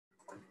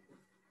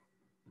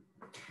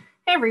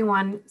Hey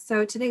everyone,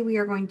 so today we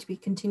are going to be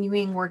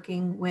continuing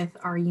working with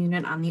our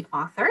unit on the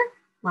author.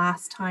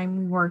 Last time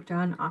we worked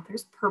on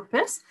author's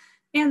purpose,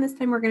 and this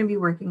time we're going to be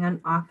working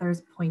on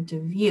author's point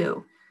of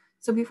view.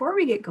 So before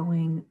we get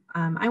going,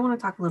 I want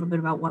to talk a little bit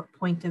about what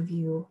point of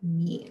view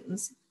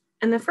means.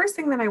 And the first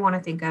thing that I want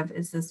to think of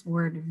is this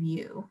word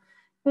view.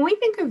 When we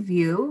think of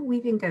view, we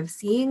think of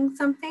seeing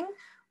something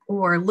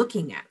or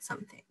looking at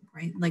something,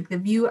 right? Like the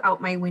view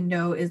out my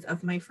window is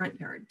of my front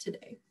yard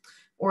today,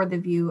 or the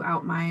view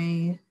out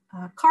my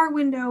car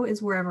window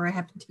is wherever I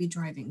happen to be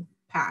driving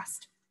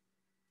past.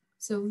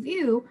 So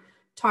view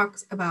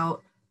talks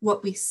about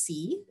what we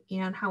see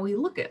and how we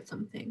look at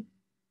something.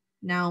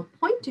 Now,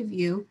 point of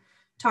view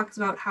talks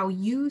about how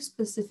you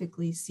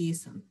specifically see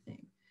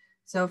something.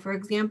 So for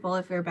example,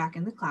 if we're back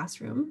in the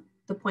classroom,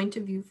 the point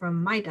of view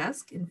from my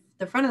desk in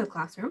the front of the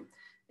classroom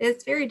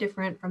is very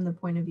different from the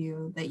point of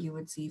view that you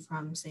would see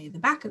from, say, the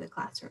back of the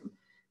classroom.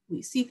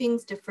 We see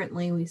things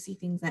differently, we see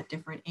things at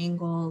different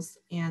angles,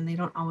 and they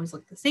don't always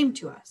look the same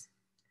to us.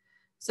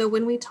 So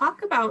when we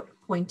talk about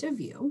point of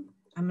view,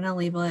 I'm going to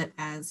label it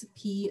as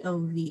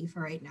POV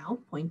for right now,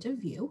 point of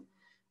view.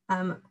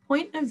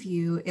 Point of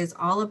view is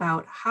all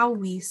about how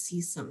we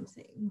see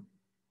something.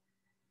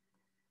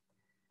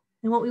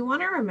 And what we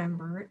want to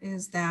remember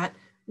is that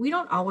we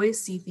don't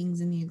always see things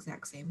in the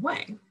exact same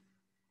way.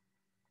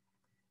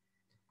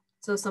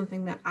 So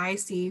something that I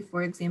see,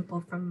 for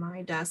example, from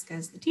my desk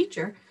as the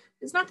teacher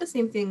is not the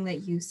same thing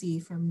that you see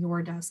from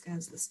your desk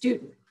as the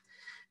student.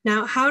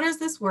 Now, how does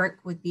this work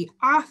with the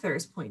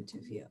author's point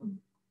of view?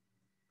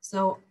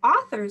 So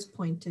author's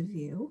point of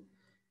view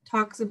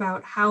talks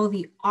about how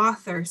the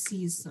author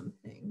sees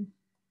something.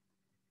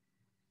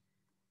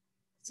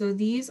 So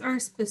these are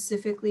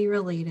specifically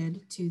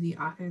related to the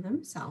author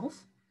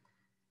themselves.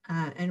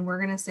 And we're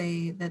going to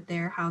say that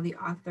they're how the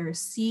author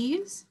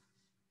sees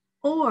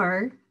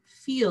or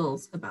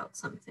feels about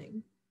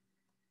something.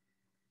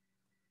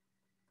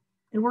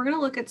 And we're going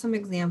to look at some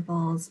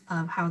examples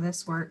of how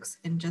this works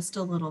in just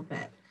a little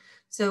bit.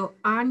 So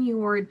on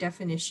your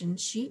definition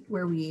sheet,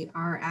 where we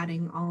are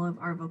adding all of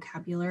our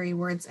vocabulary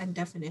words and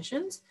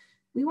definitions,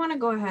 we want to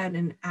go ahead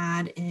and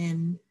add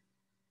in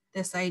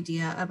this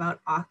idea about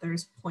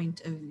author's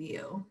point of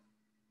view.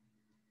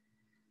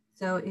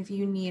 So if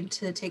you need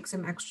to take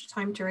some extra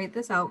time to write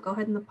this out, go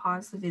ahead and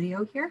pause the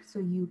video here so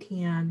you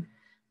can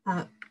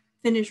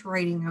finish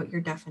writing out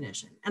your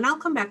definition. And I'll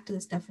come back to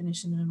this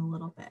definition in a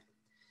little bit.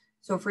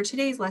 So for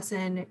today's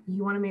lesson,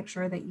 you want to make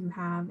sure that you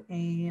have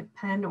a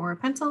pen or a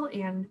pencil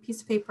and a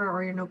piece of paper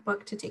or your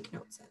notebook to take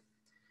notes in.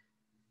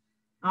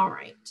 All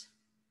right.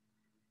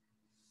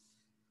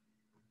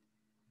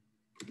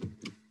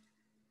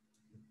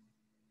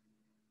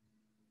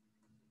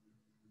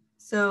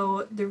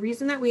 So the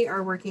reason that we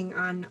are working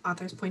on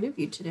author's point of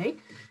view today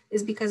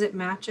is because it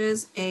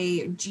matches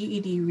a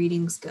GED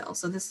reading skill.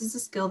 So this is a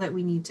skill that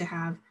we need to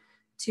have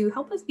to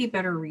help us be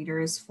better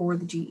readers for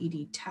the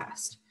GED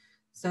test.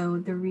 So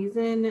the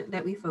reason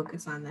that we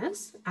focus on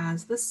this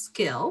as the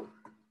skill,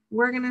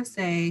 we're going to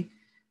say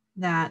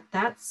that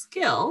that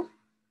skill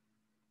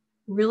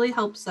really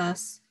helps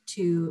us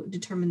to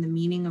determine the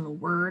meaning of a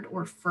word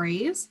or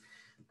phrase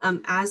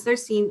as they're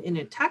seen in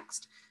a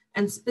text.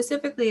 And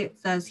specifically, it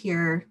says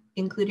here,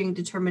 including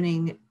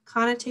determining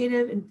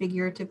connotative and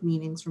figurative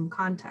meanings from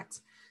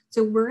context.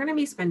 So we're going to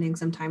be spending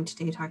some time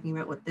today talking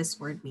about what this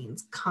word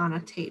means,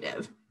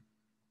 connotative.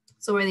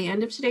 So by the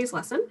end of today's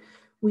lesson,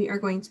 we are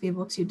going to be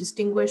able to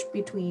distinguish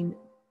between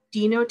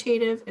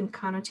denotative and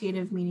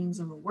connotative meanings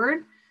of a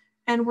word.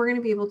 And we're going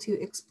to be able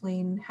to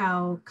explain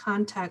how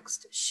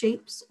context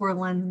shapes or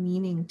lends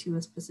meaning to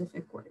a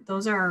specific word.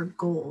 Those are our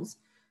goals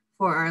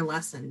for our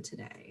lesson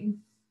today.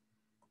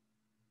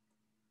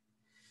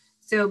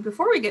 So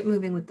before we get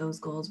moving with those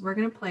goals, we're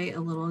going to play a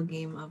little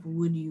game of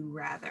Would You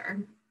Rather.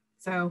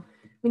 So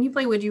when you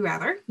play Would You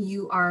Rather,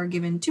 you are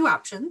given two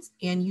options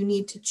and you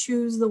need to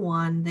choose the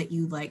one that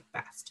you like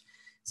best.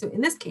 So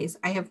in this case,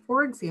 I have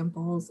 4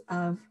 examples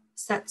of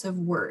sets of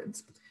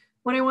words.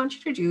 What I want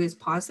you to do is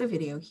pause the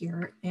video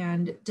here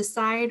and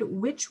decide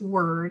which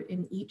word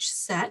in each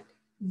set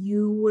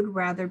you would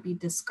rather be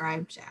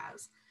described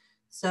as.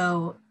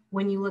 So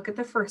when you look at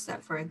the first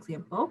set, for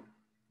example,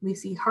 we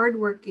see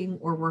hardworking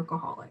or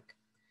workaholic.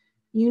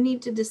 You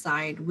need to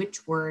decide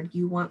which word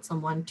you want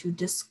someone to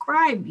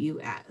describe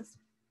you as.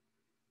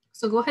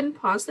 So go ahead and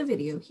pause the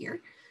video here,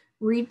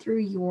 read through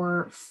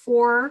your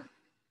 4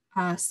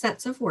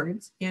 sets of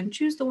words and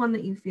choose the one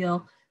that you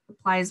feel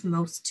applies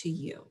most to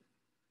you.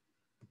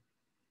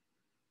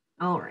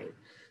 All right,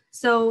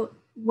 so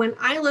when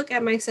I look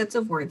at my sets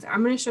of words,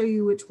 I'm going to show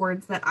you which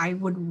words that I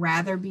would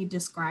rather be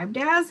described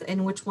as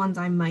and which ones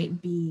I might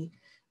be,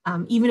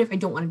 even if I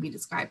don't want to be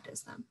described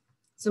as them.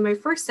 So my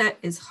first set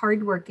is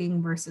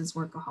hardworking versus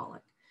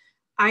workaholic.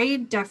 I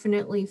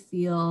definitely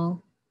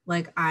feel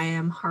like I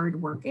am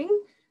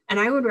hardworking, and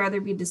I would rather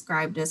be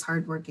described as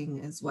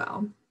hardworking as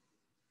well.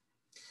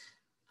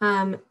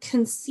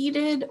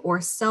 Conceited or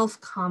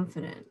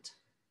self-confident.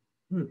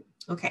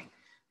 Okay,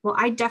 well,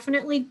 I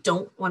definitely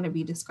don't want to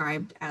be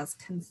described as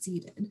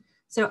conceited.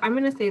 So I'm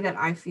going to say that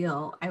I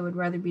feel I would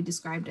rather be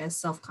described as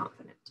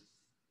self-confident.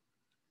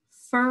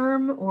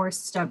 Firm or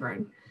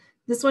stubborn.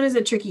 This one is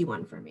a tricky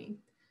one for me.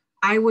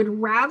 I would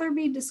rather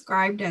be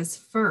described as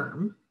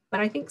firm,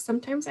 but I think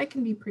sometimes I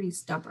can be pretty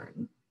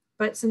stubborn.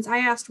 But since I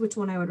asked which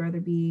one I would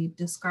rather be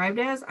described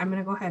as, I'm going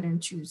to go ahead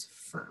and choose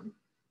firm.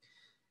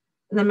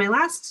 And then my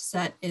last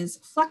set is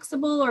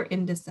flexible or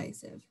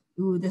indecisive.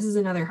 Ooh, this is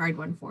another hard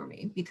one for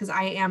me because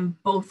I am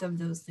both of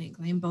those things.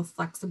 I am both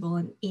flexible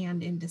and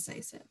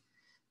indecisive.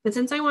 But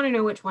since I want to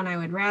know which one I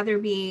would rather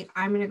be,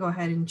 I'm going to go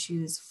ahead and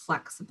choose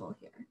flexible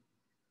here.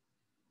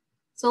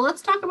 So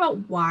let's talk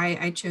about why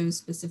I chose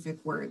specific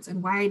words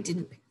and why I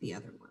didn't pick the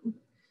other one.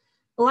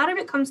 A lot of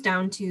it comes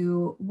down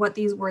to what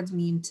these words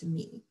mean to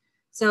me.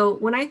 So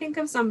when I think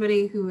of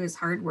somebody who is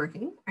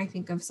hardworking, I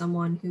think of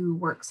someone who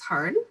works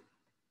hard.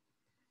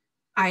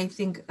 I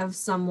think of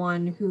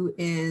someone who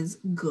is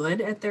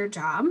good at their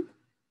job,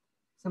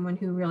 someone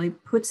who really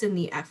puts in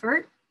the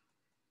effort,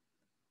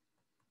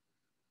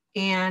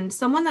 and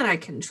someone that I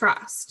can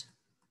trust.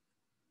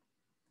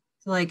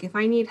 So like if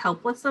I need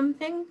help with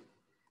something,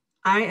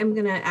 I am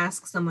going to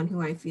ask someone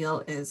who I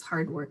feel is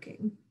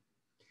hardworking.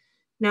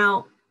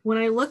 Now, when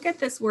I look at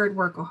this word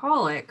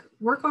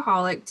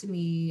workaholic to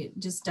me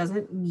just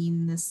doesn't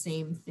mean the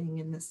same thing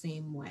in the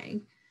same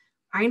way.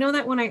 I know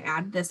that when I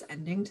add this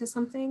ending to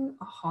something,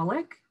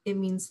 aholic, it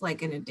means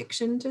like an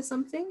addiction to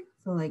something.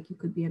 So like you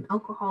could be an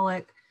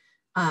alcoholic.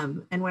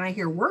 And when I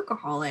hear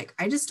workaholic,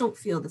 I just don't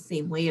feel the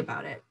same way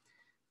about it.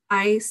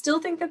 I still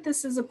think that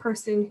this is a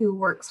person who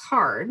works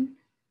hard,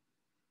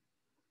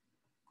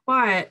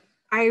 but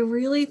I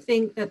really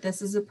think that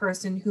this is a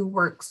person who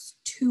works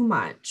too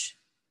much.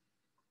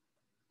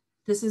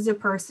 This is a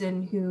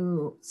person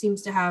who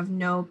seems to have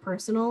no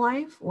personal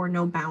life or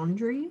no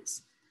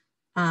boundaries.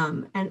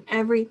 And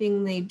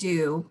everything they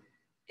do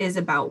is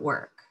about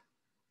work.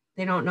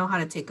 They don't know how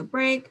to take a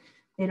break.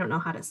 They don't know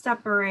how to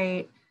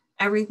separate.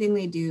 Everything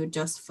they do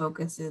just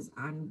focuses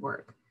on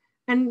work.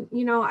 And,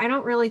 you know, I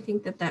don't really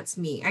think that that's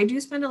me. I do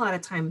spend a lot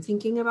of time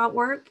thinking about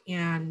work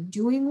and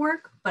doing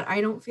work, but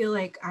I don't feel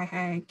like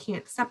I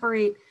can't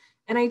separate.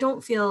 And I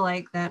don't feel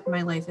like that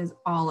my life is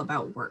all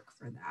about work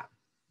for that.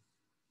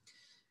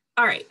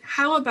 All right,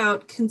 how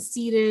about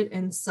conceited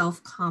and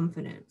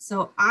self-confident?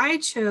 So I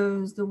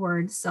chose the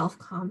word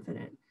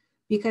self-confident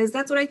because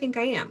that's what I think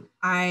I am.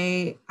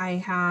 I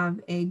have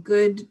a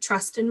good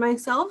trust in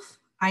myself.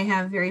 I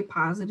have very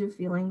positive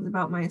feelings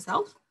about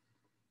myself.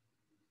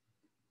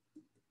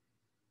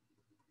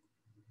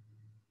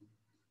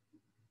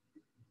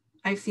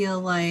 I feel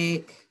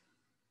like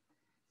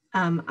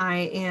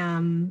I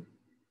am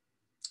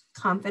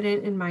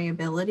confident in my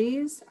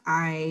abilities.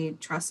 I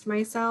trust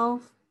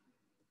myself.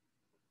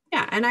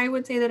 Yeah, and I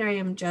would say that I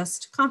am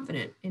just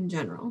confident in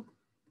general.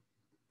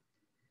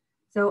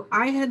 So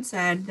I had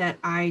said that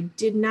I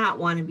did not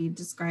want to be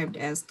described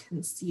as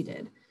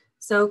conceited.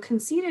 So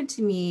conceited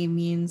to me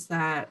means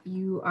that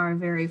you are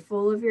very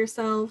full of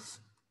yourself.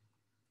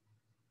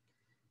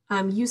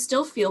 You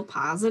still feel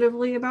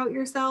positively about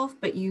yourself,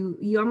 but you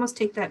almost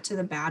take that to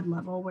the bad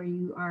level where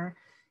you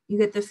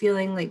get the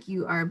feeling like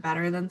you are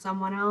better than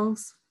someone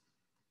else.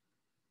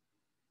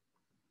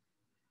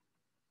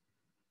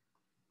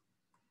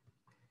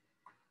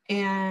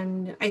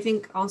 And I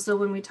think also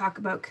when we talk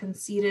about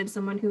conceited,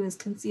 someone who is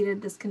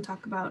conceited, this can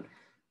talk about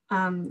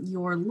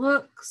your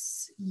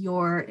looks,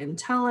 your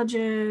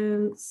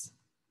intelligence.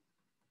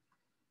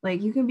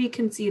 Like you can be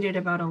conceited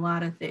about a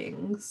lot of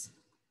things.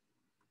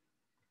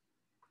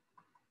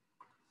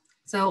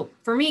 So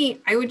for me,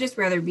 I would just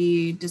rather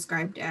be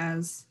described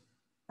as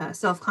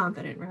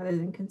self-confident rather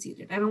than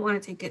conceited. I don't want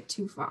to take it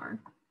too far.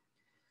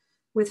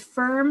 With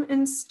firm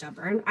and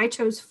stubborn, I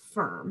chose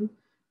firm.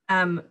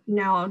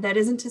 Now, that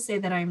isn't to say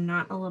that I'm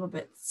not a little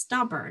bit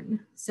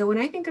stubborn. So when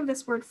I think of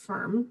this word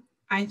firm,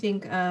 I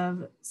think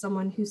of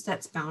someone who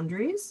sets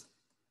boundaries,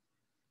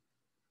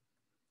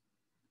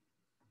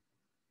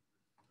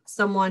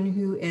 someone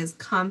who is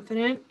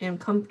confident and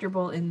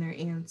comfortable in their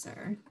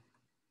answer.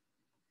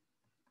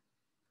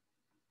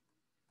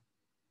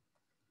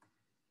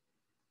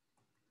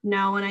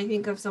 Now, when I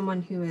think of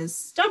someone who is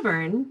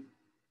stubborn,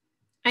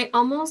 I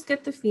almost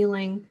get the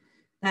feeling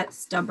that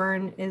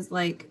stubborn is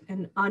like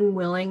an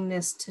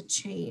unwillingness to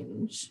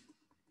change.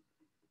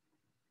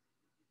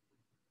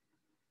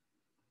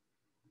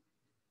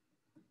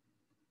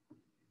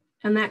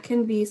 And that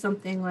can be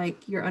something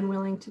like you're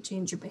unwilling to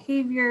change your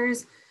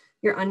behaviors,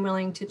 you're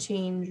unwilling to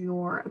change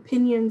your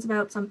opinions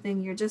about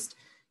something,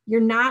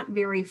 you're not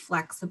very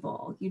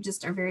flexible, you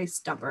just are very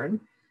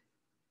stubborn.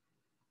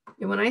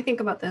 And when I think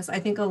about this, I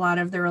think a lot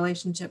of the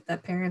relationship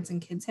that parents and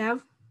kids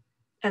have.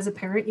 As a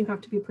parent, you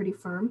have to be pretty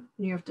firm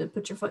and you have to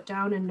put your foot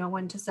down and know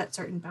when to set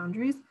certain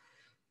boundaries.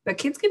 But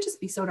kids can just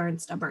be so darn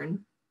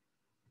stubborn.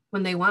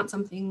 When they want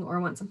something or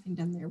want something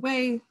done their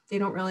way, they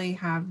don't really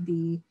have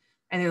the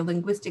either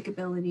linguistic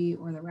ability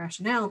or the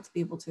rationale to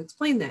be able to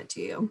explain that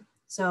to you.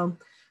 So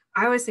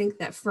I always think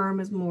that firm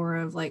is more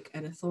of like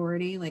an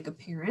authority, like a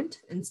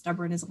parent, and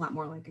stubborn is a lot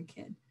more like a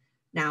kid.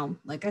 Now,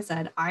 like I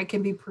said, I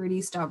can be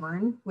pretty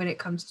stubborn when it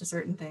comes to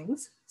certain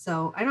things.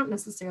 So I don't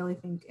necessarily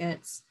think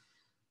it's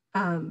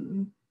a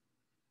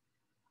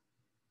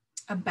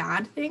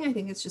bad thing. I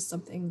think it's just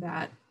something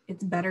that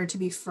it's better to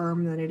be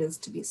firm than it is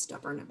to be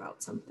stubborn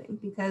about something,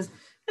 because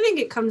I think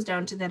it comes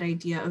down to that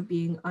idea of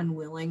being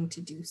unwilling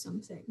to do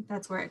something.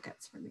 That's where it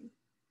gets for me.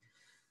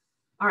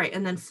 All right,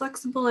 and then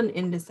flexible and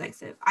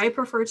indecisive. I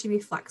prefer to be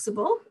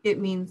flexible. It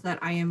means that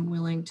I am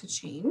willing to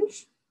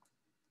change.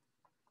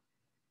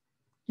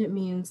 It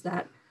means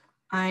that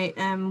I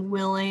am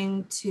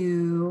willing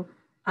to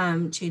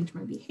change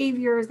my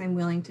behaviors. I'm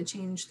willing to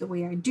change the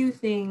way I do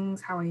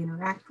things, how I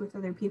interact with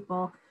other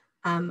people.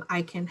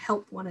 I can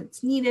help when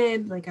it's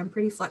needed. Like, I'm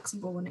pretty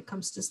flexible when it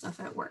comes to stuff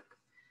at work.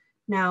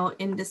 Now,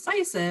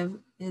 indecisive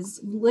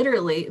is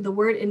literally, the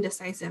word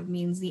indecisive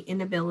means the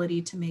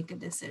inability to make a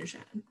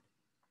decision.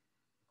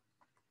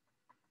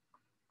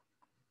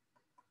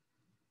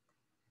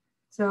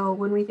 So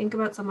when we think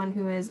about someone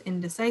who is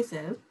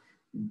indecisive,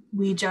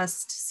 we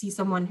just see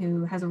someone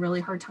who has a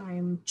really hard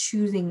time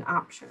choosing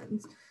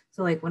options.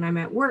 So like when I'm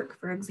at work,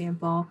 for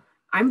example,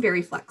 I'm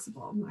very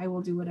flexible. I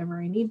will do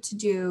whatever I need to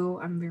do.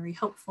 I'm very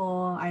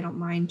helpful. I don't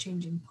mind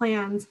changing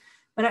plans.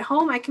 But at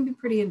home, I can be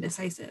pretty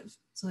indecisive.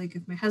 So like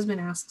if my husband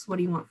asks, what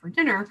do you want for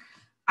dinner?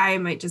 I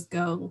might just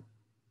go,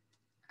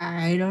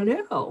 I don't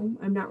know.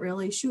 I'm not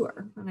really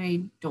sure. And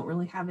I don't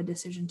really have a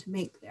decision to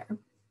make there.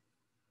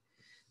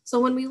 So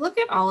when we look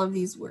at all of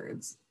these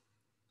words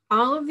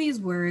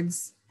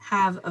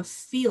have a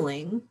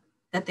feeling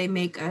that they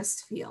make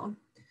us feel.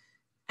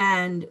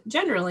 And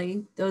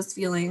generally, those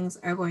feelings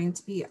are going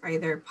to be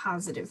either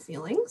positive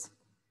feelings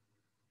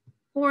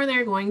or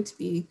they're going to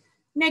be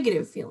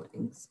negative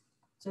feelings.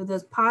 So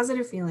those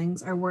positive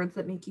feelings are words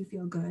that make you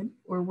feel good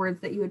or words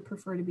that you would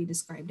prefer to be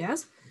described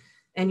as.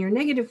 And your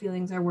negative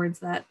feelings are words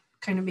that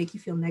kind of make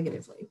you feel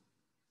negatively.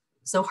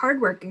 So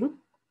hardworking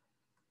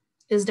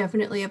is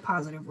definitely a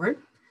positive word,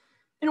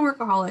 and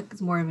workaholic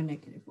is more of a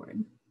negative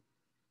word.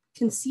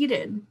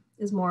 Conceited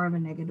is more of a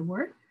negative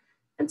word,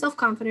 and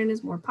self-confident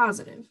is more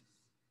positive.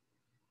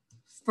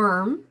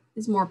 Firm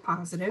is more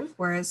positive,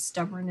 whereas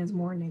stubborn is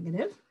more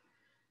negative.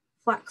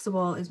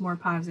 Flexible is more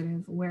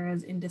positive,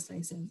 whereas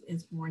indecisive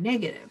is more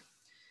negative.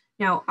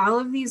 Now, all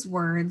of these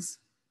words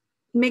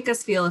make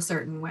us feel a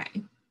certain way.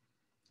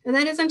 And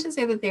that isn't to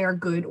say that they are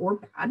good or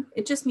bad.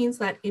 It just means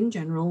that in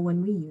general,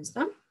 when we use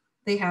them,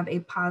 they have a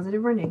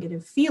positive or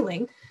negative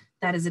feeling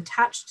that is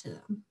attached to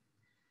them.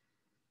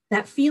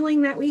 That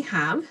feeling that we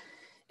have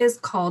is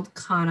called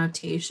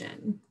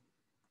connotation.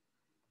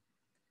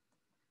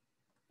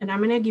 And I'm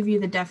going to give you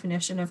the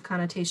definition of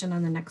connotation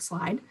on the next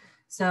slide.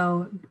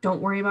 So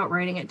don't worry about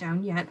writing it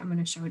down yet. I'm going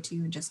to show it to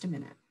you in just a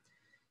minute.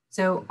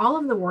 So all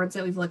of the words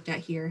that we've looked at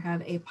here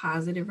have a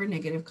positive or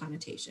negative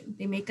connotation.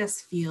 They make us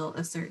feel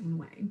a certain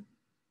way.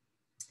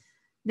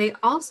 They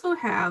also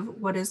have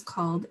what is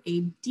called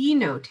a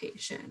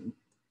denotation.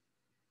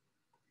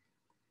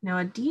 Now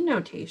a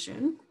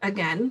denotation,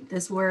 again,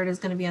 this word is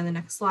going to be on the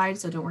next slide,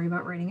 so don't worry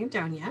about writing it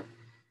down yet.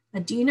 A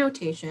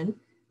denotation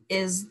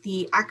is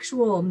the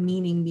actual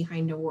meaning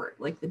behind a word,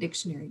 like the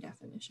dictionary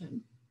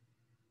definition.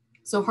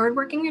 So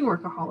hardworking and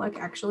workaholic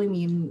actually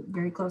mean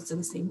very close to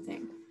the same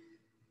thing.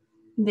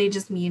 They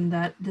just mean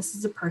that this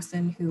is a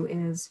person who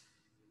is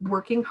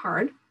working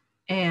hard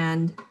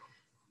and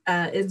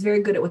is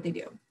very good at what they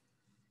do.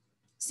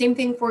 Same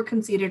thing for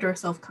conceited or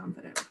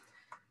self-confident.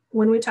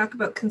 When we talk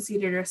about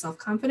conceited or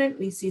self-confident,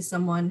 we see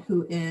someone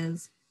who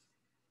is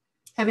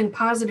having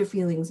positive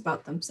feelings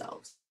about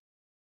themselves.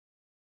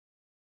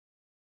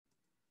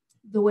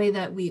 The way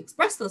that we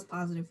express those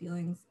positive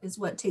feelings is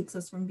what takes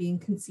us from being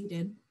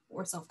conceited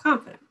or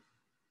self-confident.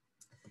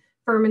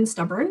 Firm and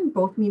stubborn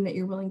both mean that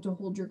you're willing to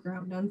hold your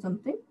ground on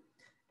something.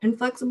 And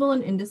flexible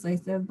and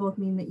indecisive both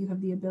mean that you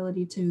have the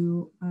ability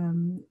to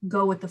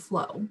go with the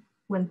flow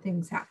when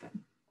things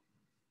happen.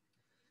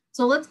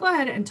 So let's go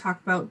ahead and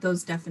talk about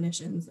those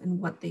definitions and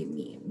what they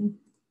mean.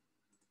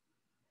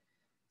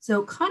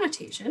 So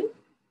connotation,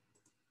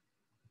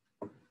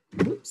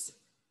 oops,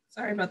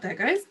 sorry about that,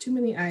 guys. Too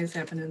many I's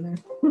happening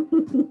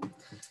there.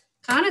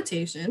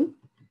 Connotation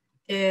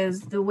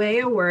is the way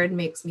a word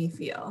makes me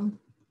feel,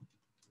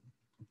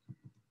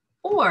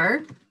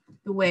 or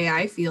the way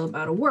I feel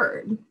about a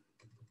word.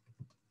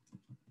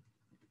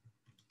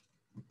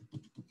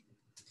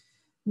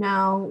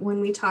 Now,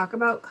 when we talk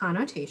about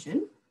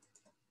connotation,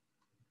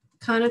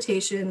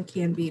 connotation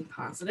can be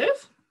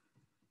positive,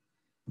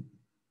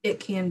 it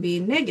can be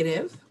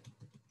negative,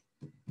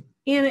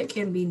 and it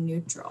can be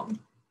neutral.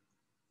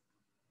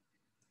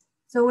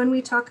 So when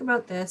we talk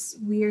about this,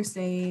 we are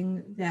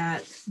saying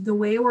that the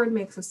way a word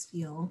makes us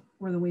feel,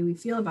 or the way we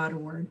feel about a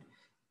word,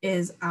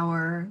 is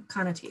our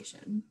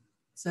connotation.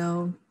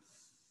 So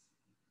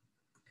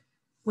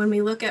when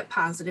we look at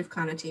positive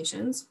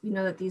connotations, we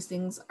know that these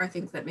things are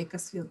things that make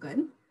us feel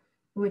good.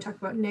 When we talk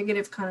about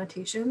negative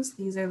connotations,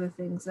 these are the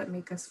things that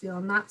make us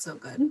feel not so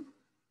good.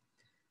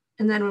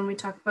 And then when we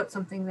talk about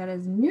something that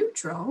is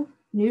neutral,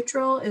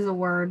 neutral is a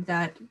word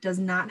that does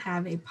not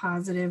have a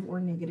positive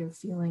or negative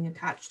feeling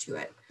attached to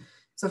it.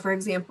 So for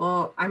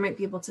example, I might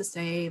be able to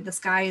say the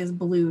sky is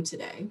blue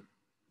today.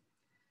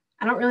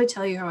 I don't really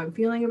tell you how I'm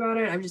feeling about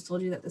it. I've just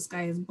told you that the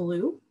sky is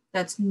blue.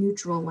 That's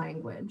neutral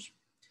language.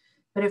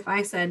 But if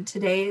I said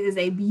today is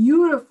a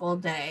beautiful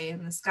day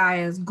and the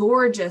sky is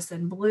gorgeous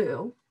and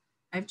blue,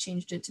 I've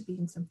changed it to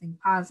being something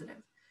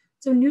positive.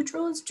 So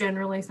neutral is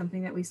generally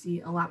something that we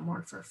see a lot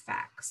more for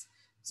facts.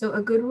 So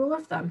a good rule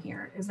of thumb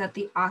here is that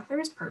the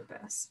author's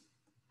purpose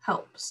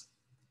helps.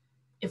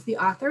 If the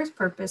author's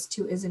purpose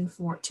to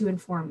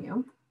inform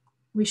you,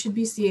 we should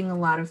be seeing a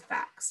lot of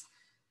facts.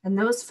 And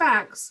those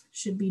facts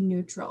should be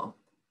neutral.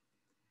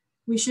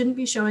 We shouldn't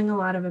be showing a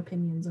lot of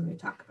opinions when we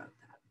talk about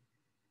that.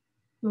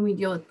 When we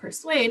deal with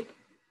persuade,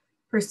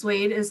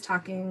 persuade is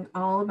talking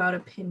all about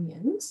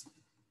opinions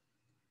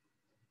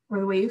or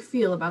the way you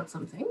feel about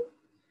something.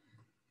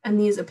 And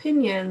these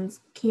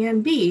opinions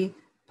can be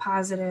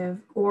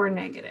positive or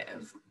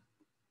negative.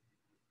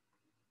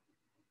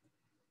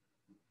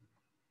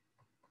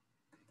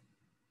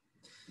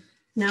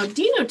 Now,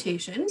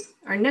 denotation,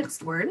 our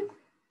next word,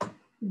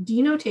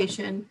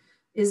 denotation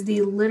is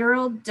the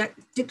literal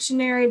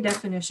dictionary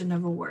definition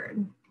of a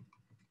word.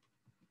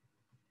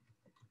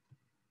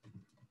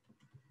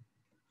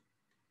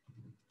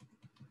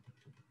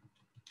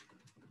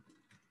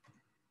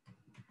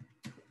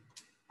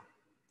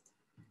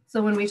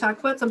 So when we talk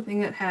about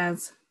something that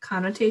has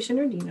connotation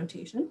or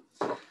denotation,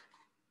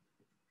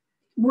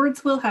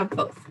 words will have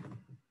both.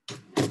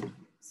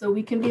 So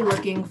we can be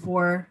looking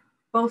for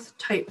both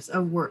types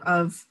of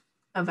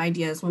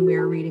ideas when we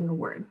are reading a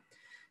word.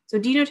 So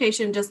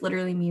denotation just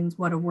literally means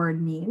what a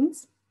word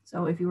means.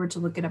 So if you were to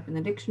look it up in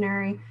the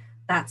dictionary,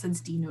 that's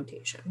its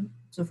denotation.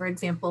 So for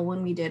example,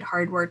 when we did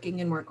hardworking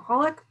and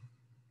workaholic,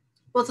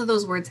 both of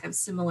those words have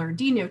similar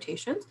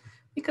denotations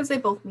because they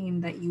both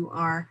mean that you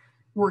are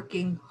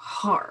working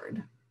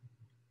hard.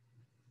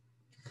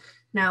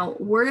 Now,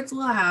 words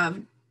will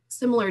have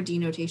similar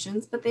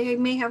denotations, but they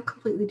may have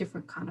completely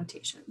different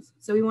connotations.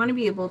 So we want to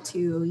be able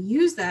to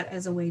use that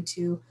as a way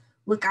to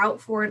look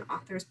out for an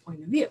author's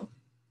point of view.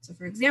 So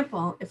for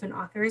example, if an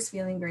author is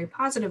feeling very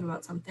positive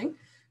about something,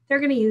 they're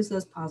going to use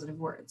those positive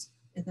words.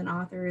 If an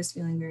author is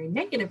feeling very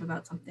negative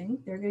about something,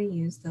 they're going to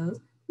use those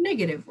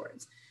negative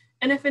words.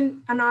 And if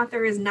an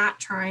author is not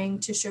trying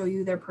to show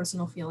you their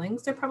personal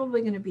feelings, they're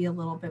probably going to be a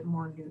little bit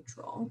more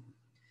neutral.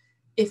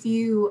 If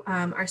you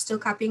are still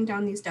copying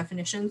down these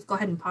definitions, go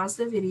ahead and pause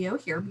the video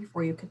here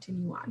before you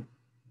continue on.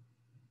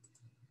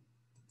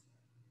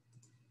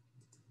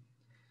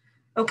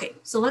 Okay,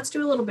 so let's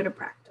do a little bit of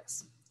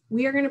practice.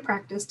 We are going to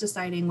practice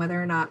deciding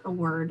whether or not a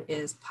word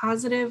is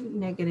positive,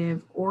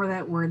 negative, or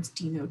that word's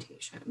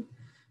denotation.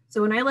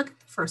 So when I look at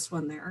the first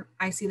one there,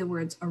 I see the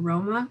words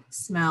aroma,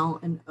 smell,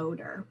 and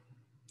odor.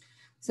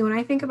 So when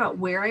I think about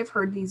where I've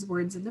heard these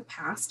words in the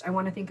past, I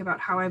want to think about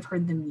how I've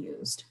heard them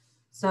used.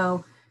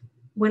 So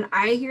when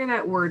I hear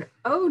that word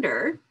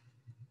odor,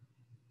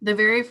 the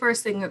very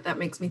first thing that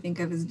makes me think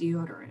of is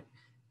deodorant.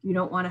 You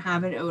don't want to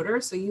have an odor,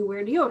 so you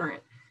wear deodorant.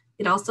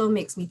 It also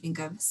makes me think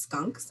of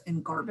skunks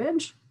and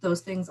garbage.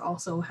 Those things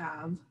also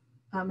have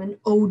an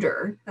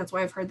odor. That's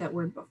why I've heard that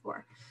word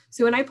before.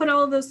 So when I put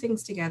all of those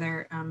things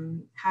together,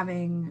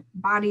 having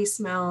body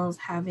smells,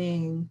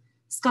 having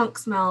skunk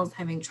smells,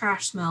 having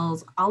trash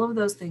smells, all of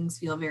those things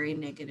feel very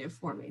negative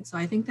for me. So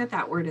I think that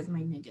that word is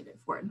my negative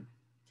word.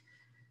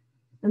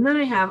 And then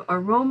I have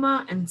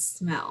aroma and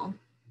smell.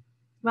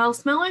 Well,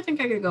 smell, I think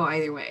I could go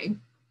either way.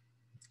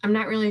 I'm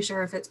not really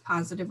sure if it's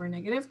positive or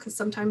negative because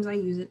sometimes I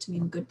use it to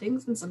mean good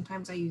things and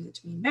sometimes I use it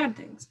to mean bad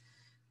things.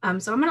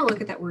 So I'm going to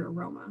look at that word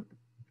aroma.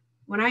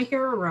 When I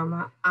hear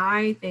aroma,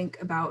 I think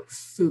about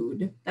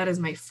food. That is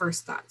my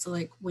first thought. So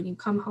like when you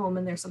come home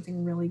and there's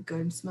something really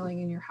good smelling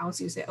in your house,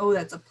 you say, oh,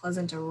 that's a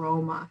pleasant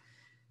aroma.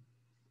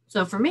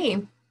 So for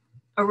me,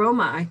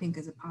 aroma, I think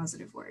is a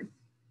positive word.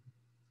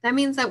 That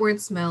means that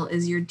word smell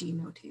is your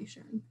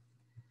denotation.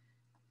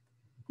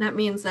 That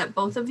means that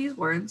both of these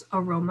words,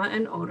 aroma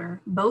and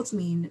odor, both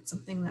mean it's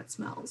something that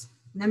smells.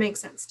 And that makes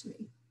sense to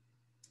me.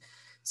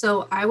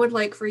 So I would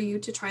like for you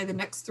to try the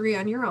next three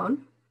on your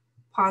own,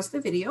 pause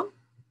the video,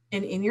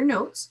 and in your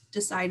notes,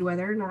 decide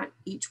whether or not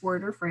each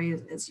word or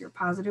phrase is your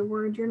positive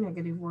word, your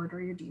negative word,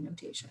 or your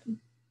denotation.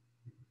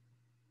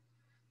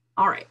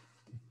 All right,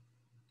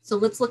 so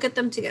let's look at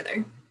them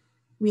together.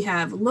 We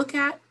have look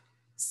at,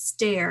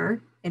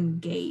 stare, and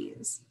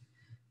gaze.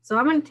 So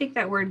I'm going to take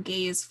that word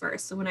gaze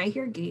first. So when I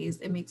hear gaze,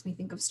 it makes me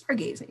think of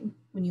stargazing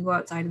when you go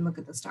outside and look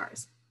at the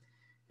stars.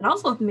 It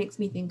also makes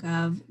me think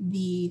of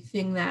the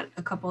thing that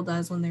a couple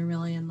does when they're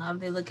really in love.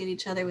 They look at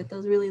each other with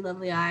those really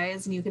lovely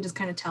eyes and you can just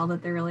kind of tell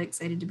that they're really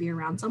excited to be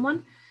around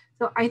someone.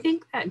 So I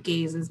think that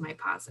gaze is my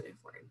positive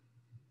word.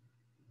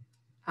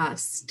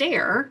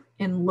 Stare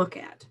and look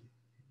at.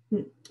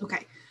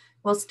 Okay.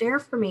 Well, stare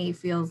for me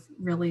feels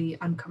really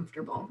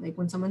uncomfortable. Like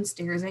when someone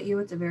stares at you,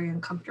 it's a very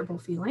uncomfortable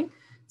feeling.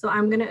 So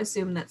I'm going to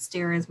assume that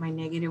stare is my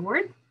negative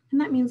word.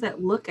 And that means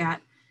that look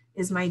at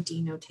is my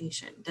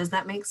denotation. Does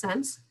that make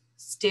sense?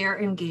 Stare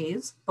and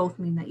gaze both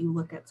mean that you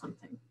look at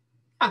something.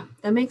 Ah,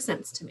 that makes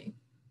sense to me.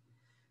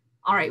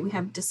 All right, we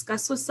have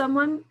discuss with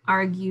someone,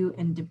 argue,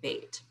 and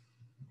debate.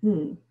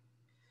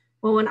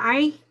 Well, when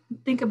I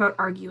think about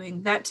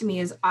arguing, that to me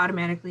is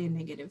automatically a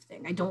negative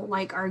thing. I don't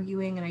like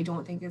arguing and I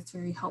don't think it's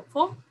very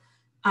helpful.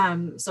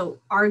 So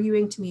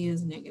arguing to me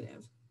is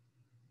negative.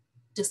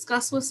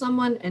 Discuss with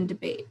someone and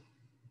debate.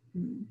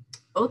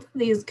 Both of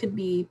these could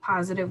be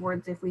positive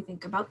words if we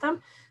think about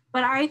them,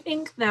 but I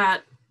think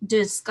that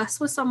discuss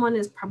with someone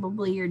is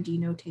probably your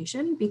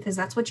denotation because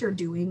that's what you're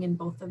doing in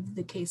both of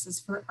the cases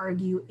for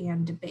argue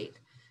and debate,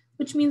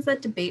 which means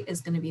that debate is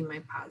going to be my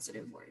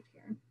positive word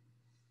here.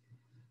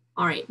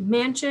 All right,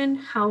 mansion,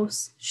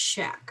 house,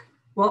 shack.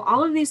 Well,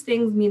 all of these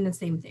things mean the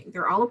same thing.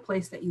 They're all a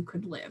place that you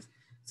could live.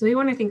 So we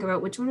want to think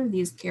about which one of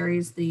these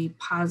carries the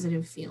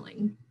positive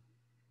feeling.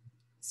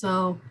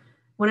 So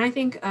when I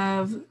think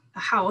of a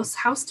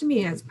house to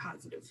me has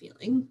positive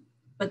feeling.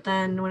 But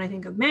then when I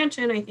think of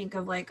mansion, I think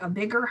of like a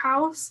bigger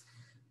house.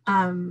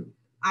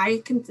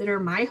 I consider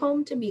my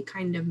home to be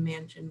kind of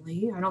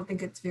mansionly. I don't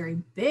think it's very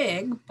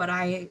big, but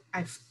I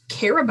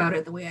care about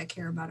it the way I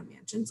care about a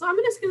mansion. So I'm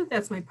going to say that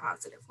that's my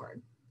positive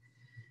word.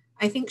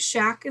 I think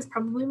shack is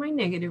probably my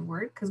negative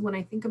word because when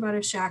I think about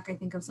a shack, I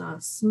think of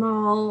a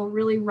small,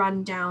 really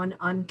run down,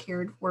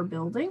 uncared for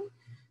building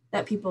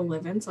that people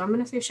live in. So I'm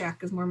going to say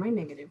shack is more my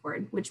negative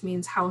word, which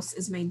means house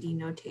is my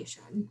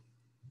denotation.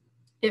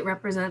 It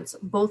represents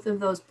both of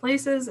those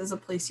places as a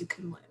place you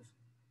can live.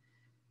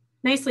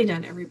 Nicely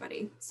done,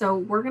 everybody. So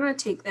we're going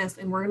to take this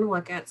and we're going to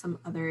look at some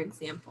other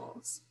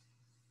examples.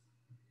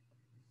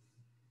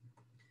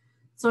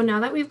 So now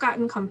that we've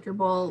gotten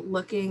comfortable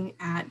looking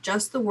at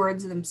just the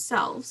words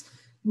themselves,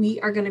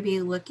 we are going to be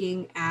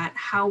looking at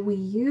how we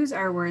use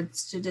our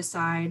words to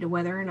decide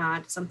whether or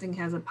not something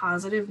has a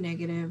positive,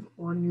 negative,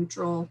 or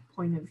neutral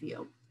point of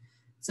view.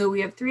 So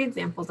we have 3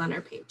 examples on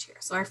our page here.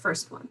 So our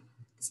first one,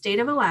 the state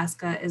of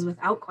Alaska is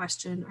without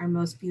question our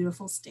most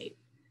beautiful state.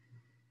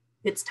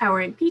 Its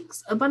towering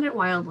peaks, abundant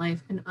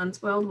wildlife, and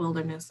unspoiled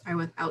wilderness are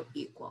without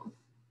equal.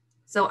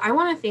 So I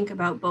want to think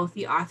about both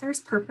the author's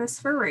purpose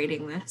for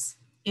writing this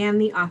and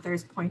the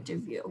author's point of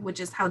view, which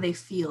is how they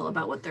feel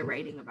about what they're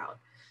writing about.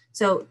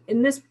 So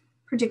in this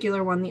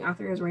particular one, the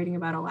author is writing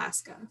about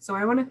Alaska. So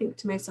I want to think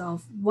to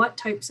myself, what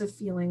types of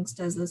feelings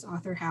does this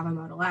author have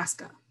about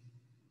Alaska?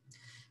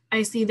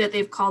 I see that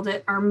they've called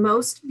it our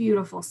most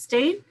beautiful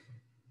state.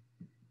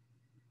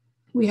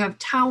 We have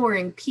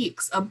towering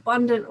peaks,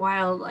 abundant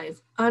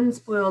wildlife,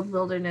 unspoiled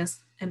wilderness,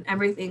 and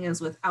everything is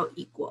without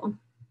equal.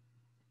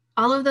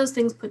 All of those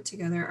things put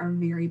together are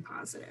very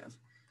positive.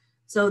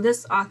 So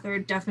this author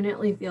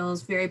definitely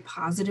feels very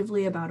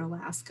positively about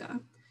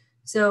Alaska.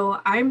 So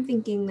I'm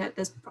thinking that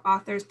this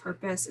author's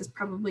purpose is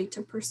probably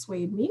to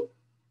persuade me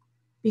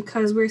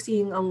because we're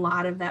seeing a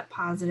lot of that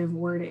positive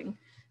wording.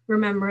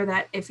 Remember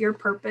that if your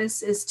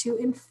purpose is to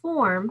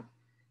inform,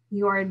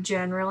 you are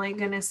generally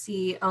going to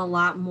see a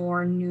lot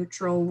more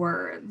neutral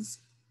words.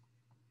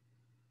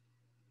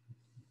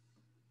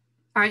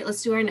 All right,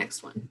 let's do our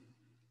next one.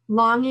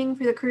 Longing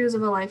for the cruise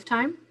of a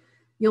lifetime,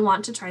 you'll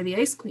want to try the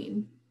Ice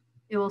Queen.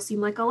 It will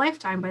seem like a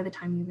lifetime by the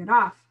time you get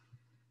off.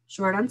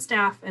 Short on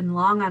staff and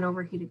long on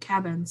overheated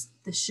cabins,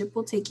 the ship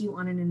will take you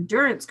on an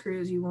endurance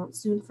cruise you won't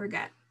soon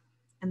forget.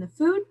 And the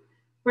food?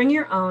 Bring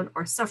your own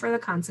or suffer the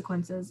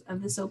consequences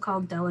of the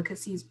so-called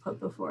delicacies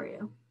put before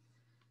you.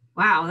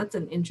 Wow, that's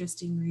an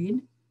interesting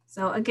read.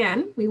 So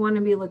again, we want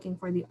to be looking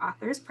for the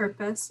author's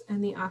purpose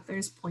and the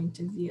author's point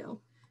of view.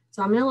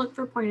 So I'm going to look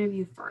for point of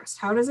view first.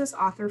 How does this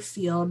author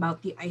feel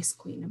about the Ice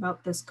Queen,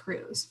 about this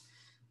cruise?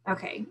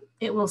 Okay,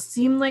 it will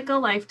seem like a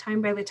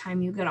lifetime by the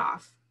time you get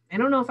off. I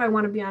don't know if I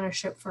want to be on a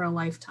ship for a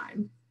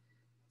lifetime.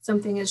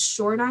 Something is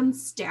short on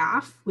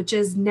staff, which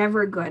is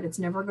never good. It's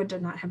never good to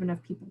not have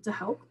enough people to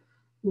help.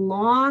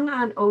 Long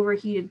on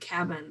overheated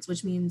cabins,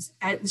 which means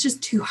it's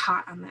just too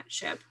hot on that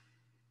ship.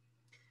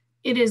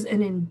 It is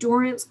an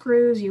endurance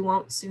cruise you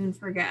won't soon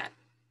forget.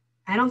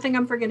 I don't think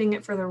I'm forgetting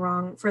it for the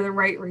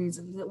right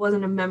reasons. It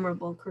wasn't a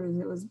memorable cruise,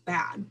 it was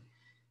bad.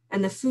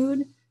 And the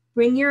food,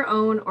 bring your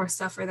own or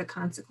suffer the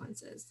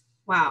consequences.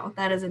 Wow,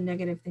 that is a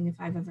negative thing if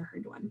I've ever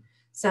heard one.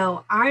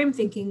 So I'm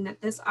thinking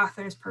that this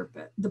author's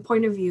purpose, the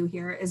point of view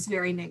here is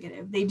very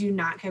negative. They do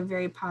not have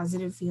very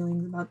positive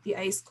feelings about the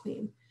Ice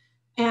Queen.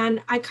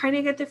 And I kind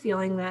of get the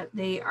feeling that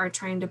they are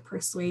trying to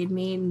persuade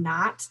me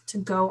not to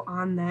go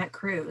on that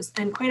cruise.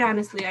 And quite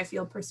honestly, I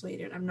feel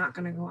persuaded. I'm not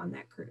going to go on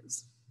that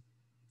cruise.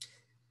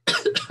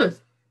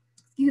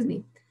 Excuse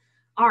me.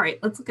 All right,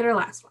 let's look at our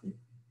last one.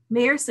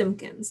 Mayor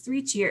Simpkins,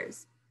 3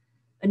 cheers.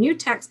 A new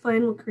tax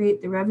plan will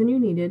create the revenue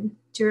needed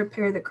to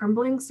repair the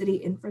crumbling city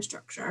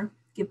infrastructure,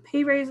 give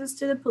pay raises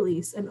to the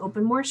police, and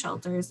open more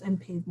shelters and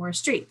pave more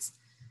streets.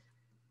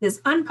 This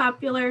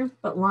unpopular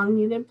but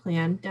long-needed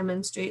plan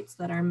demonstrates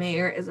that our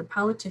mayor is a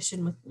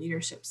politician with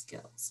leadership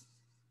skills.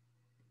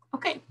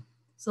 Okay,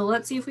 so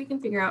let's see if we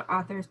can figure out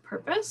author's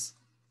purpose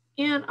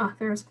and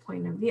author's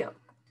point of view.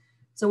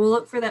 So we'll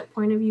look for that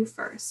point of view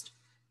first.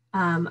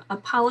 A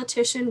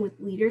politician with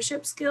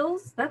leadership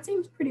skills, that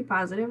seems pretty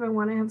positive. I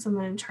want to have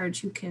someone in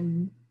charge who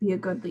can be a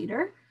good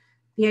leader.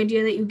 The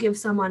idea that you give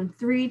someone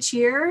 3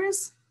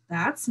 cheers,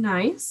 that's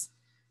nice.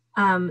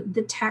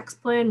 The tax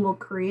plan will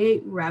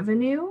create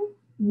revenue.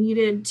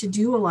 needed to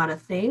do a lot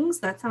of things.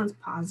 That sounds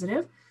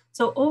positive.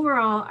 So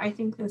overall, I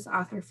think this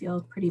author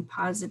feels pretty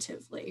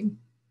positively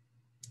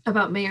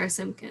about Mayor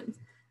Simpkins.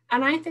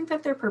 And I think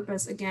that their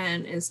purpose,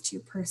 again, is to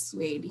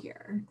persuade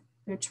here.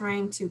 They're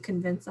trying to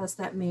convince us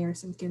that Mayor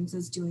Simpkins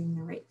is doing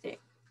the right thing.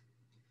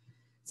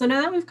 So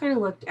now that we've kind of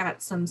looked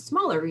at some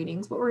smaller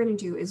readings, what we're going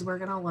to do is we're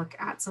going to look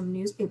at some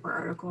newspaper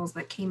articles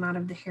that came out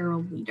of the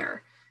Herald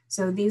Leader.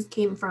 So these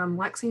came from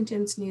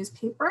Lexington's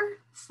newspaper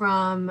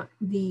from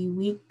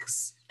the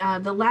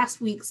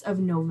last weeks of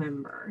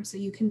November. So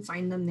you can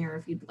find them there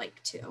if you'd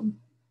like to.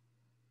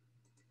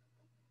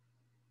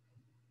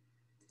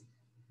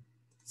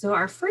 So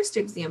our first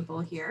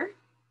example here,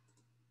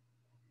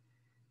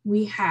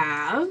 we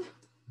have,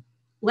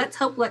 "Let's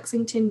Help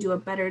Lexington Do a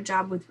Better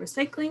Job with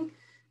Recycling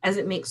as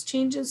It Makes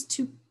Changes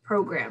to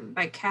Program"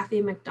 by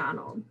Kathy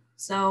McDonald.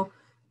 So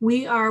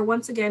we are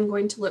once again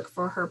going to look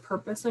for her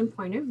purpose and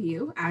point of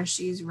view as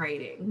she's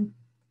writing.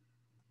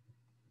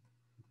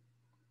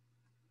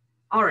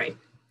 All right,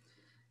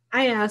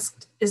 I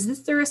asked, "Is this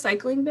the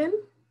recycling bin?"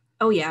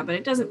 "Oh yeah, but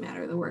it doesn't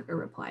matter," the worker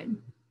replied.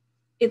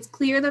 "It's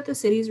clear that the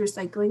city's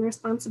recycling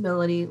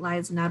responsibility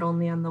lies not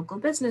only on local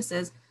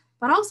businesses,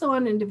 but also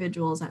on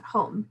individuals at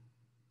home.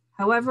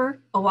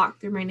 However, a walk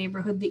through my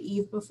neighborhood the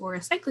eve before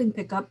recycling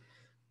pickup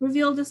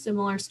revealed a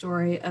similar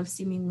story of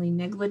seemingly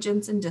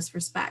negligence and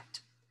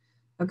disrespect.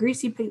 A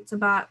greasy pizza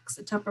box,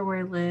 a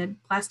Tupperware lid,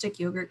 plastic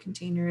yogurt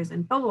containers,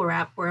 and bubble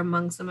wrap were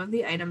among some of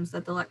the items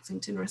that the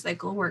Lexington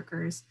Recycle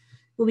workers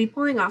will be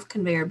pulling off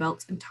conveyor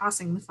belts and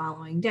tossing the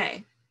following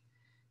day.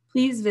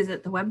 Please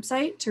visit the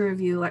website to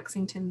review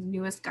Lexington's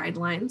newest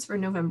guidelines for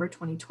November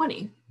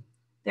 2020.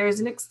 There is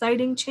an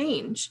exciting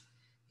change.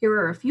 Here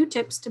are a few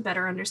tips to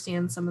better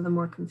understand some of the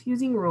more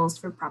confusing rules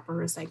for proper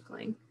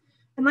recycling."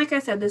 And like I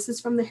said, this is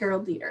from the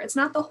Herald Leader. It's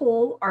not the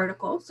whole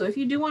article. So if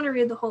you do want to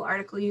read the whole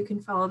article, you can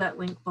follow that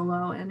link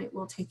below and it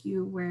will take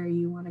you where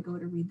you want to go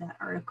to read that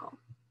article.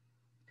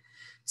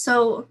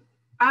 So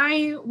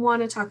I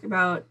want to talk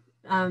about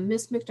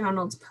Miss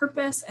McDonald's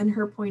purpose and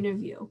her point of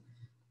view.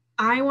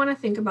 I want to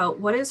think about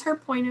what is her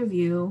point of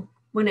view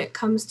when it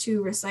comes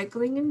to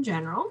recycling in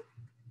general,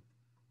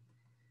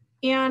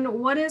 and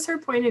what is her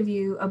point of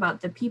view about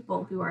the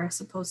people who are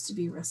supposed to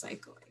be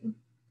recycling.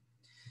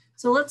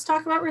 So let's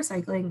talk about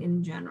recycling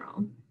in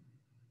general.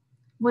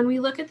 When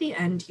we look at the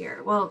end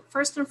here, well,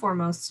 first and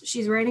foremost,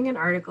 she's writing an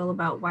article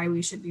about why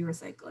we should be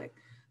recycling.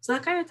 So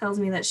that kind of tells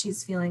me that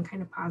she's feeling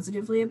kind of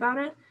positively about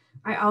it.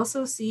 I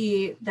also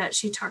see that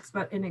she talks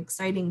about an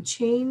exciting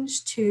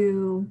change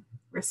to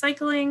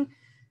recycling.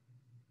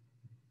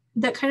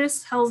 That kind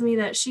of tells me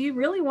that she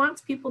really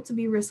wants people to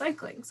be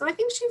recycling. So I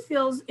think she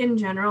feels in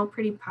general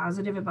pretty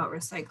positive about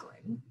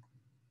recycling.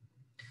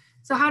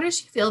 So how does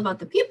she feel about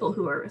the people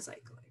who are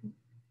recycling?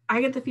 I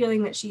get the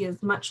feeling that she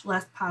is much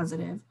less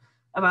positive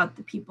about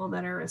the people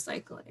that are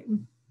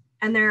recycling.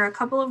 And there are a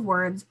couple of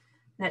words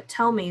that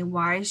tell me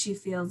why she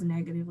feels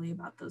negatively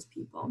about those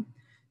people.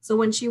 So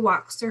when she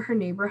walks through her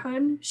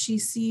neighborhood, she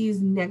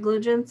sees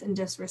negligence and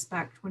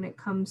disrespect when it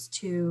comes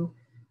to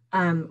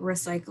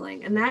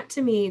recycling. And that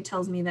to me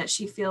tells me that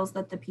she feels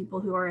that the people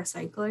who are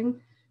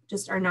recycling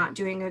just are not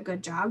doing a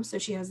good job. So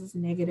she has this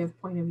negative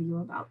point of view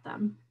about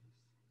them.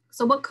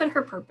 So what could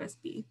her purpose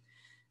be?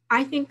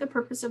 I think the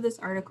purpose of this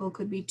article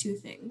could be two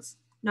things.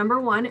 Number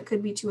one, it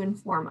could be to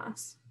inform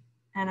us.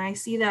 And I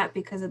see that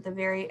because at the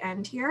very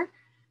end here,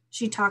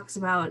 she talks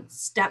about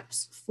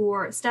steps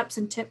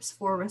and tips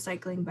for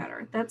recycling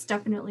better. That's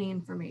definitely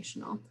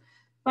informational.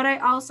 But I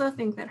also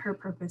think that her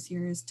purpose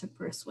here is to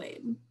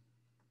persuade.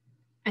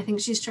 I think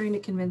she's trying to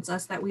convince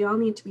us that we all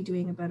need to be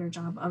doing a better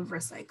job of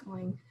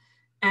recycling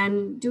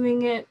and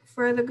doing it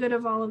for the good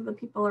of all of the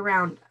people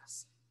around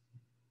us.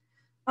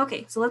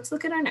 Okay, so let's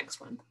look at our next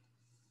one.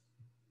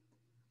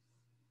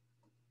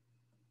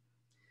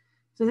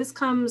 So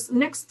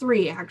next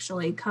three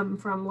actually come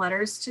from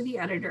letters to the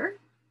editor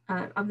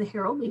of the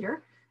Herald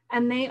Leader,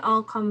 and they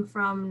all come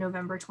from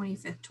November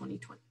 25th,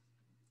 2020.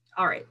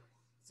 All right,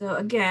 so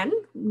again,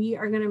 we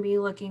are going to be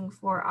looking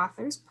for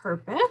author's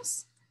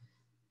purpose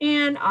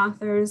and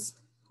author's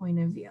point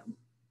of view.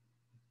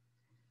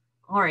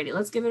 Alrighty,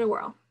 let's give it a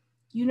whirl.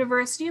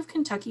 University of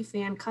Kentucky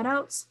fan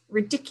cutouts,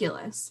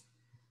 ridiculous.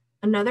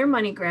 Another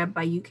money grab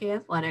by UK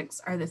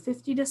Athletics are the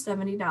 $50 to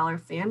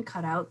 $70 fan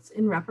cutouts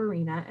in Rep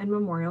Arena and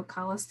Memorial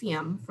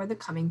Coliseum for the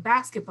coming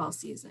basketball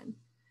season.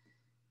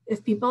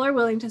 If people are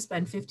willing to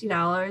spend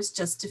 $50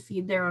 just to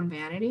feed their own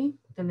vanity,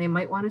 then they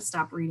might want to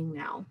stop reading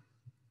now.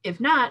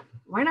 If not,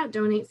 why not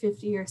donate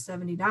 $50 or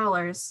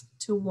 $70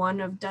 to one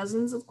of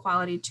dozens of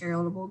quality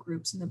charitable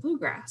groups in the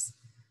Bluegrass?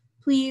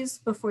 Please,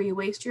 before you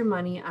waste your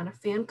money on a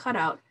fan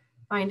cutout,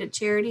 find a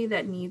charity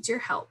that needs your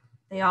help.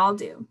 They all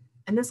do.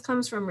 And this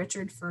comes from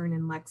Richard Fern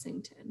in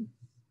Lexington.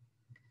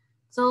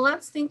 So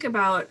let's think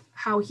about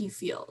how he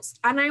feels.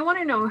 And I want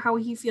to know how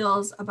he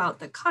feels about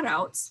the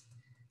cutouts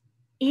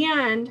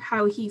and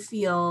how he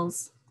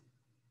feels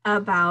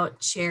about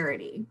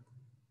charity.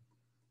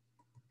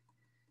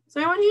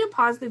 So I want you to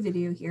pause the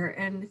video here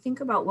and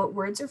think about what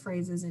words or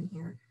phrases in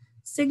here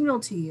signal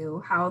to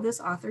you how this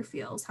author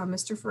feels, how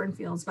Mr. Fern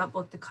feels about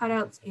both the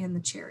cutouts and the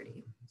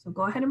charity. So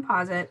go ahead and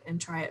pause it and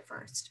try it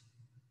first.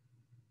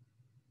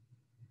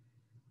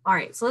 All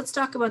right, so let's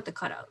talk about the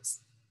cutouts.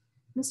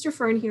 Mr.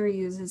 Fern here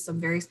uses some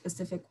very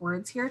specific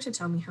words here to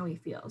tell me how he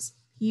feels.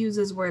 He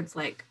uses words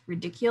like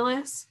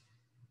ridiculous,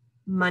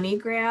 money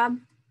grab,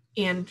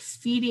 and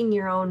feeding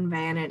your own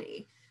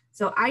vanity.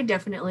 So I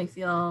definitely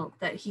feel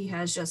that he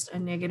has just a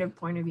negative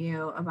point of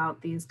view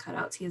about these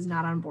cutouts. He is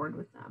not on board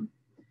with them.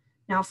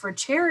 Now for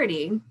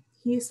charity,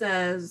 he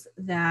says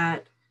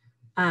that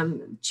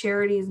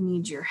charities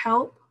need your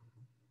help,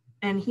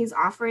 and he's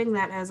offering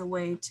that as a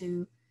way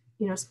to,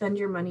 spend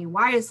your money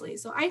wisely.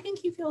 So I think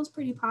he feels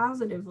pretty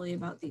positively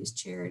about these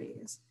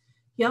charities.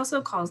 He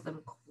also calls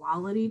them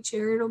quality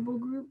charitable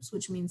groups,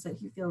 which means that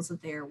he feels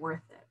that they are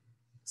worth it.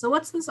 So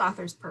what's this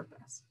author's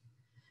purpose?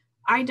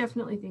 I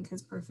definitely think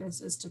his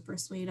purpose is to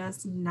persuade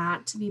us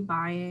not to be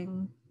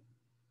buying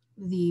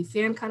the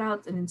fan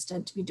cutouts and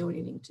instead to be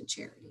donating to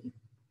charity.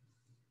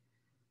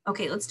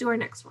 Okay, let's do our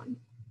next one.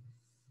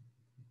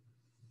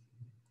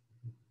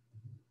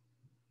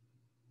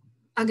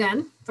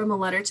 Again, from a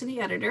letter to the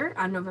editor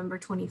on November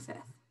 25th.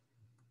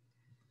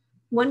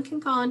 One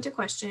can call into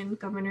question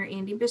Governor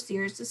Andy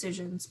Beshear's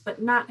decisions,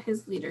 but not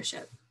his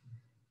leadership.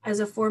 As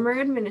a former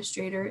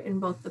administrator in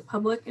both the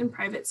public and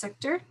private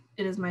sector,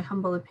 it is my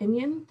humble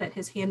opinion that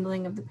his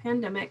handling of the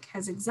pandemic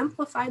has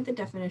exemplified the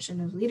definition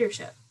of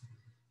leadership.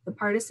 The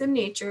partisan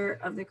nature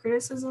of the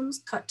criticisms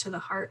cut to the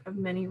heart of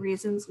many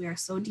reasons we are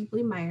so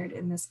deeply mired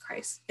in this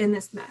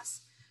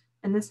mess.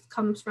 And this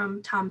comes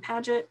from Tom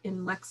Paget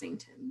in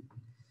Lexington.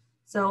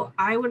 So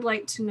I would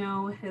like to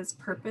know his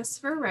purpose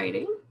for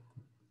writing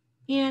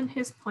and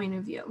his point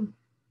of view.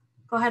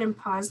 Go ahead and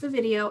pause the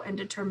video and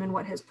determine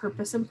what his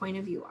purpose and point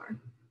of view are.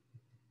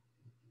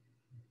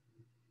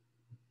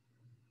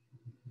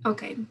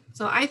 Okay,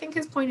 so I think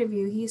his point of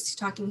view, he's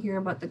talking here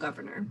about the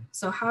governor.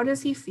 So how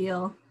does he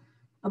feel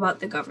about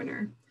the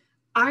governor?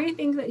 I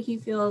think that he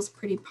feels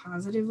pretty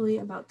positively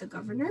about the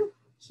governor.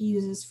 He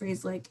uses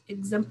phrase like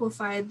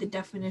exemplified the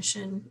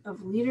definition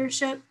of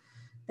leadership,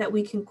 that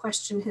we can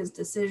question his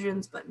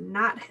decisions, but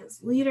not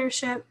his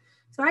leadership.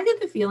 So I get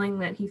the feeling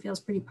that he feels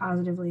pretty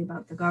positively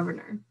about the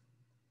governor.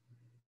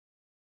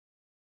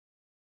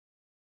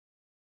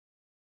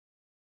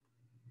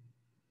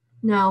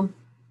 Now,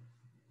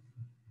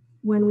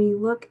 when we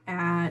look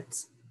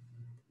at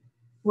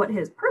what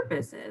his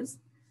purpose is,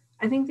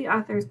 I think the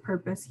author's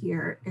purpose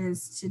here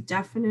is to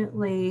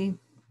definitely,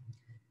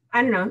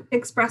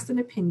 express an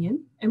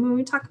opinion. And when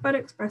we talk about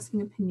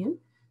expressing opinion,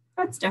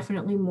 that's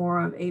definitely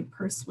more of a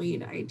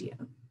persuade idea.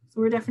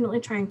 So we're definitely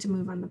trying to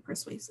move on the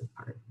persuasive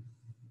part.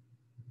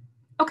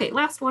 Okay,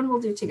 last one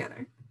we'll do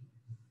together.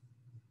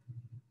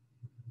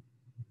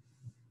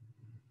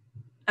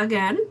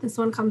 Again, this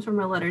one comes from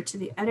a letter to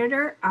the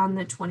editor on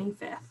the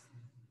 25th.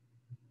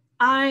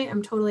 I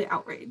am totally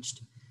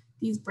outraged.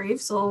 These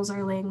brave souls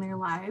are laying their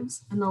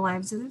lives and the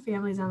lives of their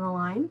families on the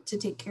line to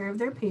take care of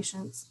their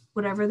patients,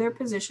 whatever their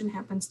position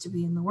happens to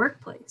be in the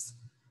workplace.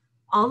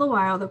 All the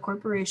while, the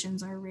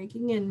corporations are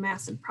raking in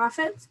massive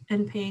profits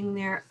and paying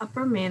their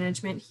upper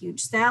management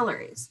huge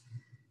salaries.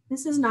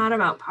 This is not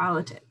about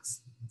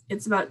politics.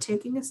 It's about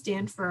taking a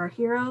stand for our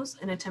heroes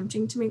and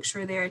attempting to make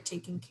sure they are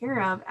taken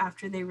care of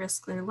after they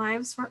risk their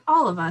lives for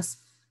all of us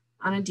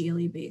on a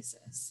daily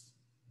basis.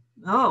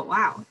 Oh,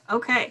 wow.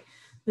 Okay.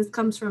 This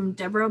comes from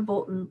Deborah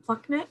Bolton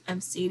Plucknett of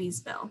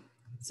Sadiesville.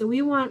 So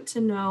we want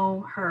to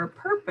know her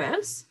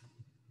purpose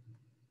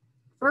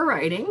for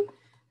writing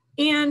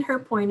and her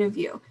point of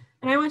view.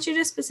 And I want you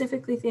to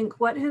specifically think,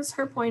 what is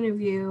her point of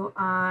view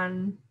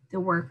on the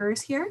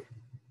workers here?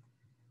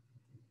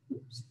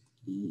 Oops.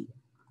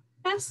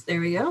 Yes, there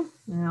we go.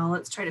 Now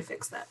let's try to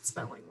fix that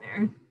spelling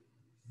there.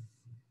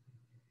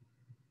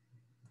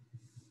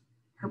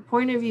 Her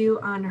point of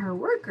view on her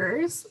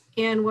workers,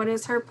 and what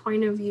is her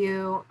point of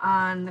view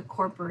on the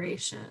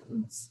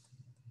corporations?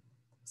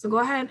 So go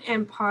ahead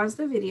and pause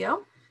the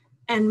video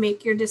and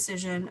make your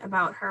decision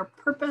about her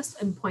purpose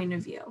and point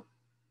of view.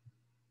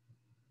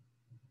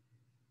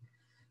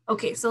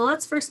 Okay, so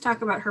let's first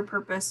talk about her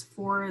purpose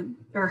or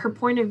her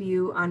point of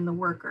view on the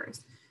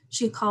workers.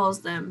 She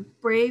calls them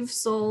brave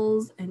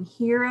souls and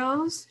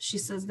heroes. She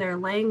says they're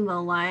laying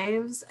the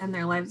lives and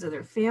their lives of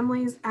their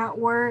families at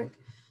work.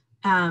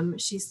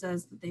 She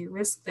says that they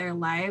risk their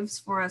lives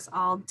for us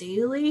all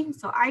daily.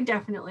 So I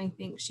definitely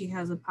think she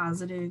has a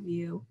positive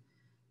view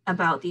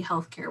about the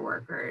healthcare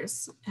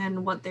workers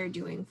and what they're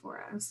doing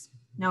for us.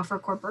 Now for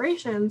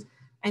corporations,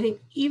 I think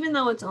even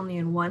though it's only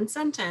in one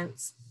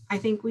sentence, I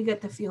think we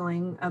get the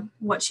feeling of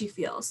what she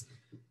feels.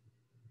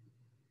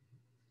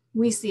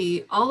 We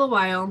see all the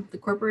while the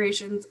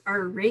corporations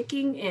are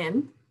raking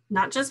in,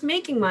 not just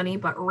making money,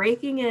 but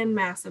raking in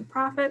massive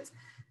profits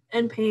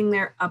and paying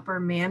their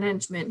upper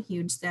management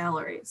huge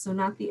salaries. So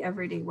not the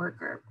everyday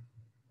worker.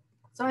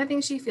 So I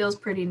think she feels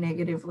pretty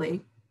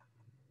negatively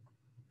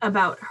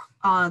about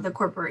the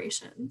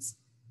corporations.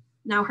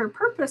 Now her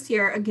purpose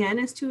here again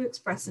is to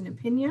express an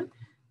opinion,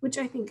 which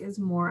I think is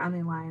more on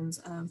the lines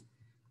of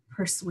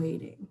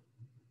persuading.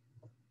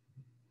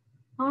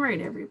 All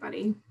right,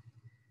 everybody.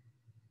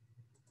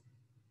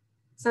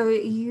 So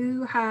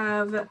you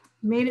have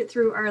made it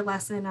through our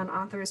lesson on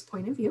author's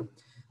point of view.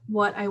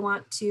 What I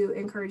want to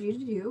encourage you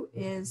to do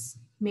is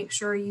make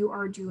sure you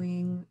are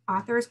doing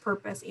author's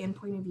purpose and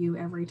point of view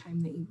every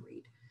time that you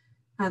read.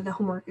 The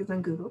homework is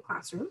on Google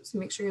Classroom, so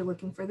make sure you're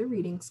looking for the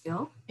reading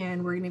skill,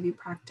 and we're going to be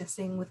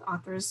practicing with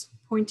author's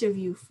point of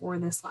view for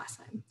this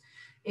lesson.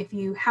 If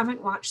you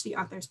haven't watched the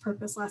author's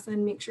purpose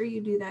lesson, make sure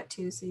you do that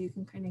too, so you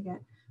can kind of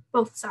get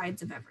both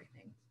sides of everything.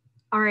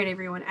 All right,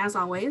 everyone, as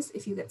always,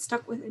 if you get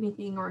stuck with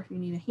anything or if you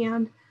need a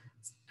hand,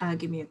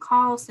 give me a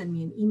call, send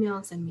me an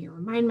email, send me a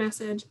remind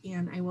message,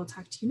 and I will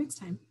talk to you next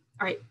time.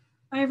 All right,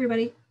 bye,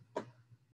 everybody.